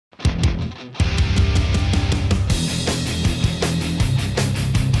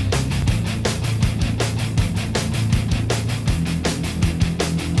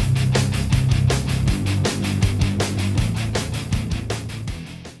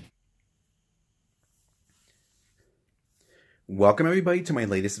Welcome everybody to my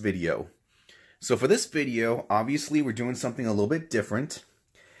latest video. So for this video, obviously we're doing something a little bit different.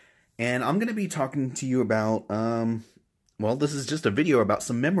 And I'm going to be talking to you about, well, this is just a video about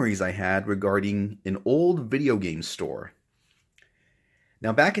some memories I had regarding an old video game store.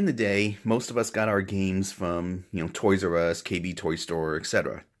 Now back in the day, most of us got our games from, Toys R Us, KB Toy Store,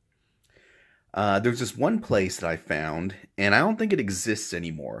 etc. There's this one place that I found, and I don't think it exists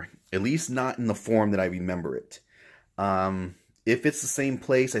anymore. At least not in the form that I remember it. If it's the same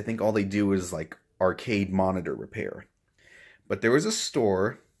place, I think all they do is like arcade monitor repair. But there was a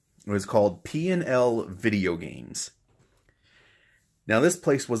store, it was called P&L Video Games. Now this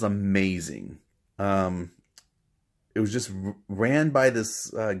place was amazing. It was just ran by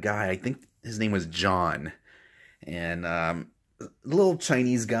this guy, I think his name was John. And a little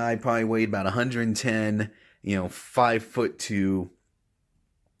Chinese guy, probably weighed about 110, 5'2".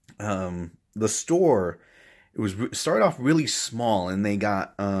 The store, it started off really small, and they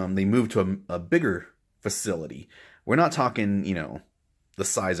moved to a bigger facility. We're not talking, the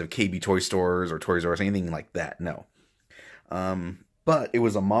size of KB Toy Stores or Toys R Us, anything like that, no. But it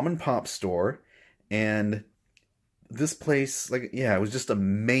was a mom and pop store, and this place, it was just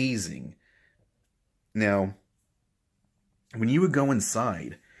amazing. Now, when you would go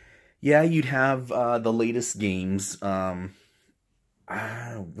inside, you'd have the latest games. Let's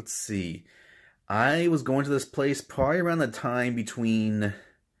see. I was going to this place probably around the time between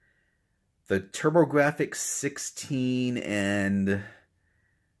the TurboGrafx 16 and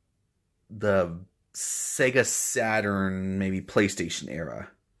the Sega Saturn, maybe PlayStation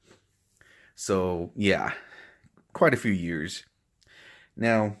era. So, yeah, quite a few years.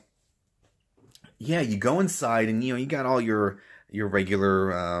 Now, you go inside and, you got all your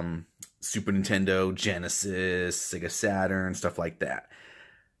regular Super Nintendo, Genesis, Sega Saturn, stuff like that.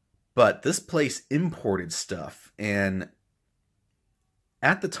 But this place imported stuff, and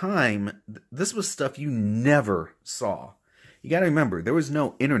at the time, this was stuff you never saw. You gotta remember, there was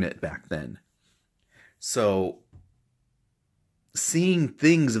no internet back then. So, seeing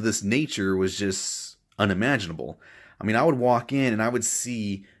things of this nature was just unimaginable. I mean, I would walk in and I would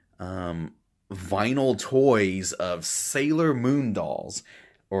see vinyl toys of Sailor Moon dolls,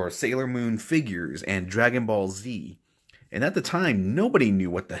 or Sailor Moon figures, and Dragon Ball Z. And at the time, nobody knew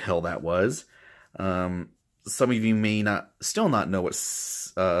what the hell that was. Some of you may still not know what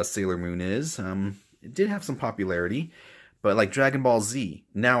Sailor Moon is. It did have some popularity, but like Dragon Ball Z,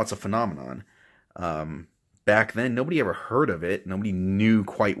 now it's a phenomenon. Back then, nobody ever heard of it. Nobody knew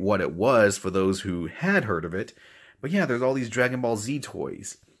quite what it was for those who had heard of it. But yeah, there's all these Dragon Ball Z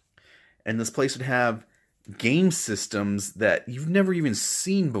toys. And this place would have game systems that you've never even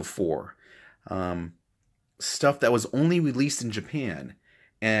seen before. Stuff that was only released in Japan.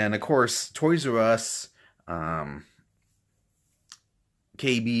 And of course, Toys R Us,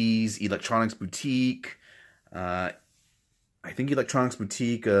 KB's, Electronics Boutique, I think Electronics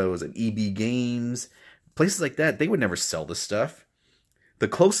Boutique was at EB Games, places like that, they would never sell this stuff. The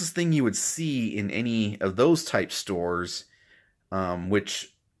closest thing you would see in any of those type stores,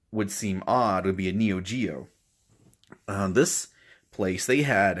 which would seem odd, would be a Neo Geo. This place, they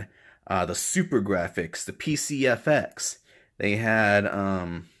had the Super Graphics, the PCFX. They had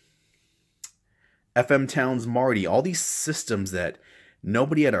FM Towns Marty. All these systems that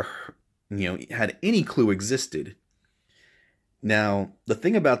nobody had had any clue existed. Now, the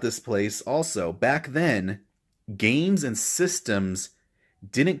thing about this place also, back then, games and systems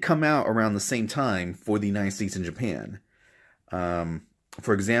didn't come out around the same time for the United States and Japan.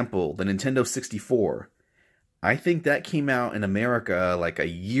 For example, the Nintendo 64. I think that came out in America like a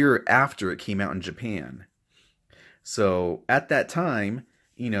year after it came out in Japan. So at that time,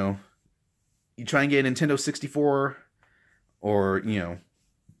 you try and get a Nintendo 64, or,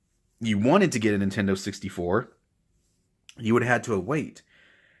 you wanted to get a Nintendo 64, you would have had to wait.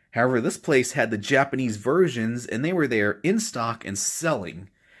 However, this place had the Japanese versions, and they were there in stock and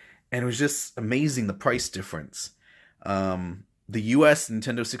selling. And it was just amazing, the price difference. The US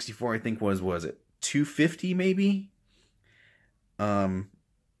Nintendo 64, I think, was it $250 maybe?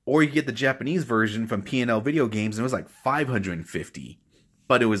 Or you get the Japanese version from P&L Video Games, and it was like $550.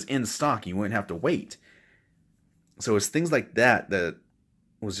 But it was in stock, you wouldn't have to wait. So it's things like that that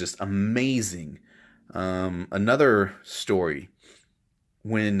was just amazing. Another story,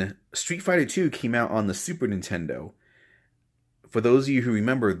 when Street Fighter 2 came out on the Super Nintendo, for those of you who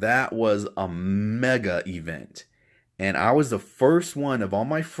remember, that was a mega event. And I was the first one of all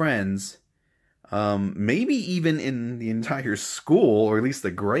my friends, maybe even in the entire school, or at least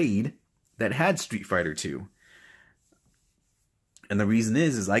the grade, that had Street Fighter 2. And the reason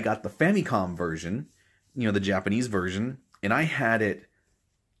is I got the Famicom version, the Japanese version, And I had it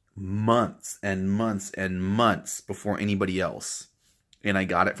months and months and months before anybody else. And I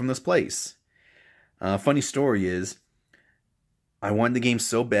got it from this place. Funny story is, I wanted the game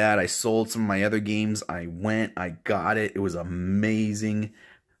so bad, I sold some of my other games. I went, I got it. It was amazing.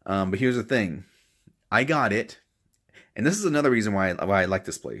 But here's the thing. I got it. And this is another reason why I like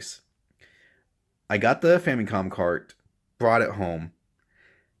this place. I got the Famicom cart, brought it home,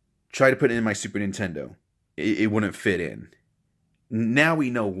 tried to put it in my Super Nintendo. It wouldn't fit in. Now we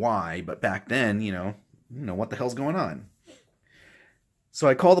know why, but back then, you know what the hell's going on. So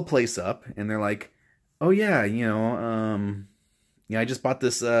I call the place up, and they're like, "Oh yeah, I just bought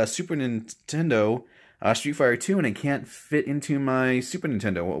this Super Nintendo Street Fighter 2, and it can't fit into my Super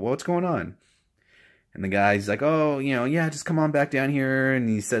Nintendo. What's going on?" And the guy's like, "Oh, yeah, just come on back down here." And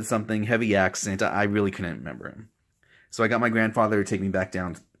he said something, heavy accent. I really couldn't remember him. So I got my grandfather to take me back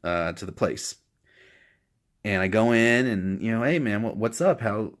down to the place. And I go in and, "Hey man, what's up?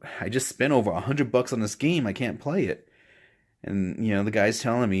 I just spent over $100 on this game. I can't play it." And, the guy's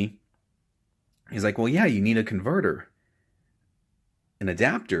telling me, he's like, "Well, yeah, you need a converter, an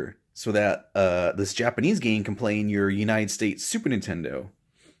adapter, so that this Japanese game can play in your United States Super Nintendo."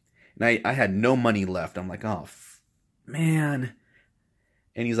 And I had no money left. I'm like, "Oh, man."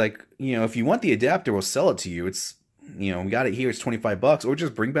 And he's like, "If you want the adapter, we'll sell it to you. It's, we got it here. It's $25, or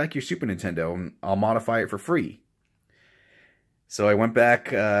just bring back your Super Nintendo and I'll modify it for free." So I went back,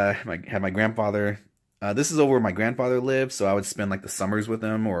 had my grandfather. This is over where my grandfather lived, so I would spend like the summers with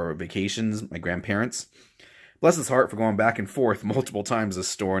him or vacations, my grandparents. Bless his heart for going back and forth multiple times to the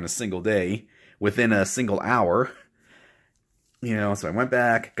store in a single day, within a single hour. So I went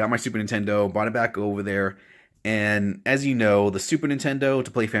back, got my Super Nintendo, brought it back over there. And as you know, the Super Nintendo,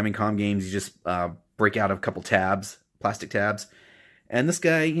 to play Famicom games, you just break out a couple tabs, plastic tabs. And this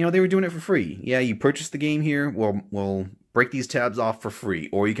guy, they were doing it for free. Yeah, you purchase the game here, we'll break these tabs off for free,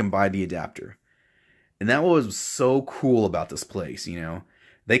 or you can buy the adapter. And that was so cool about this place,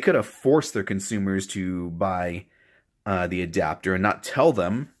 They could have forced their consumers to buy the adapter and not tell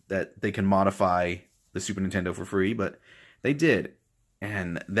them that they can modify the Super Nintendo for free, but they did.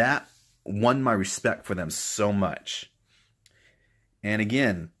 And that won my respect for them so much. And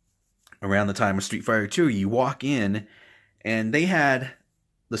again, around the time of Street Fighter 2, you walk in, and they had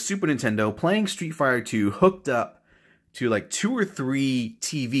the Super Nintendo playing Street Fighter 2 hooked up to like 2 or 3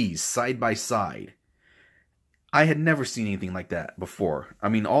 TVs side by side. I had never seen anything like that before. I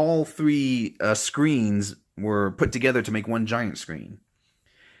mean, all 3 screens were put together to make one giant screen.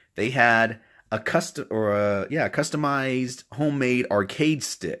 They had a customized homemade arcade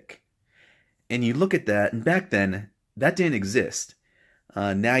stick. And you look at that, and back then, that didn't exist.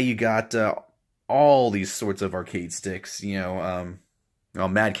 Now you got all these sorts of arcade sticks. Mad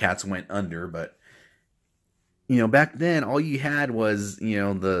Catz went under, but back then, all you had was,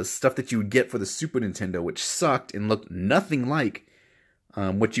 the stuff that you would get for the Super Nintendo, which sucked and looked nothing like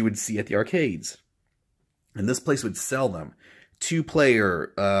what you would see at the arcades. And this place would sell them.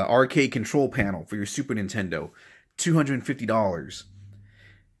 2-player arcade control panel for your Super Nintendo, $250.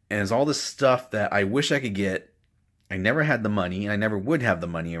 And it's all this stuff that I wish I could get. I never had the money, and I never would have the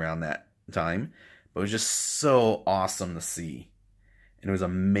money around that time. But it was just so awesome to see. And it was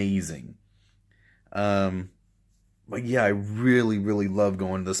amazing. But yeah, I really, really love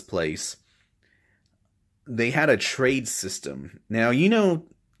going to this place. They had a trade system. Now,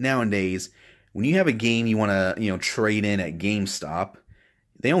 nowadays, when you have a game you want to, trade in at GameStop,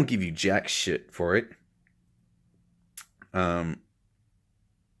 they don't give you jack shit for it.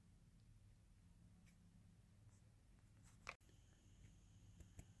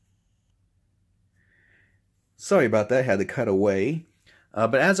 Sorry about that, I had to cut away.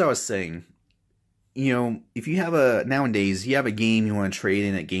 But as I was saying, if you have nowadays, you have a game you want to trade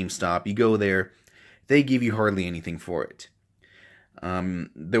in at GameStop, you go there, they give you hardly anything for it.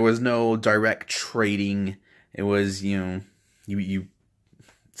 There was no direct trading. It was, you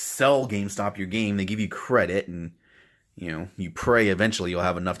sell GameStop your game, they give you credit, and, you pray eventually you'll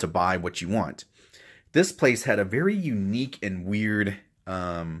have enough to buy what you want. This place had a very unique and weird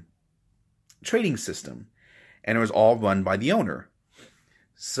trading system, and it was all run by the owner.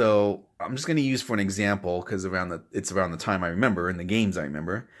 So I'm just going to use for an example, because it's around the time I remember, and the games I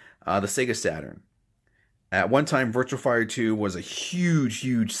remember, the Sega Saturn. At one time, Virtua Fighter 2 was a huge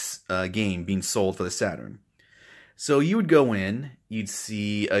game being sold for the Saturn. So you would go in, you'd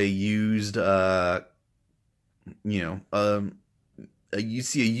see a used, you'd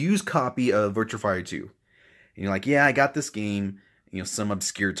see a used copy of Virtua Fighter 2. And you're like, yeah, I got this game, some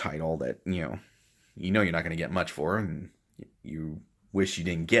obscure title that, you're not going to get much for, and you wish you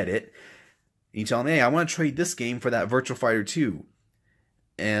didn't get it. you tell them, hey, I want to trade this game for that Virtua Fighter 2.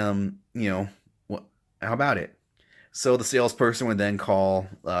 You know, what? How about it? So the salesperson would then call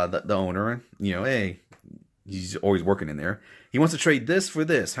the owner. You know, hey, he's always working in there. He wants to trade this for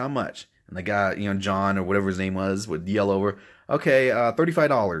this. How much? And the guy, you know, John or whatever his name was, would yell over, okay,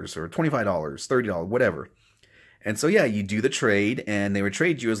 $35 or $25, $30, whatever. And so, yeah, you do the trade, and they would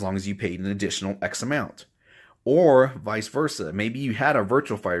trade you as long as you paid an additional X amount. Or vice versa. Maybe you had a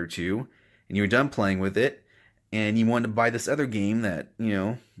Virtua Fighter 2, and you were done playing with it, and you wanted to buy this other game that, you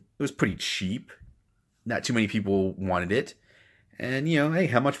know, it was pretty cheap. Not too many people wanted it. And, you know, hey,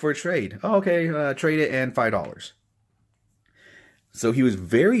 how much for a trade? Oh, okay, trade it and $5. So he was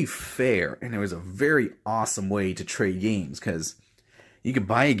very fair, and it was a very awesome way to trade games, because you could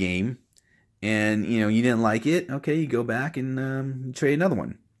buy a game, and, you know, you didn't like it. Okay, you go back and you trade another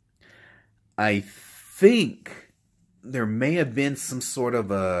one. I think there may have been some sort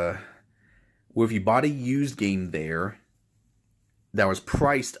of a, where if you bought a used game there that was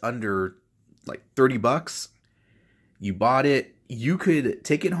priced under like $30, you bought it, you could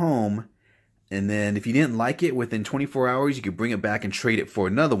take it home, and then if you didn't like it within 24 hours, you could bring it back and trade it for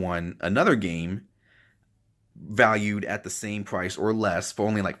another game valued at the same price or less for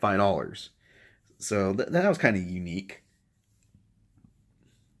only like $5. So that was kind of unique.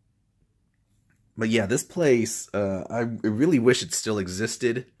 But yeah, this place, I really wish it still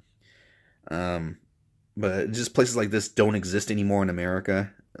existed. But just places like this don't exist anymore in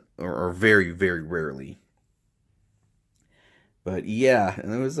America, or very, very rarely. But yeah,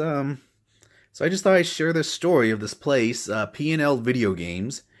 and it was, so I just thought I'd share this story of this place, P&L Video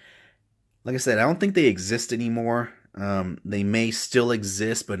Games. Like I said, I don't think they exist anymore. They may still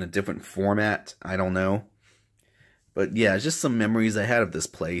exist, but in a different format. I don't know. But yeah, just some memories I had of this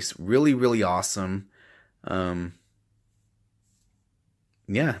place. Really, really awesome. Yeah,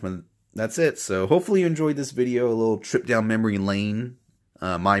 but that's it. So hopefully you enjoyed this video. A little trip down memory lane.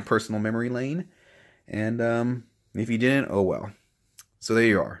 My personal memory lane. And if you didn't, oh well. So there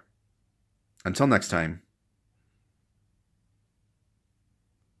you are. Until next time.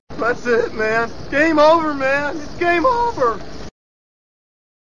 That's it, man. Game over, man. It's game over.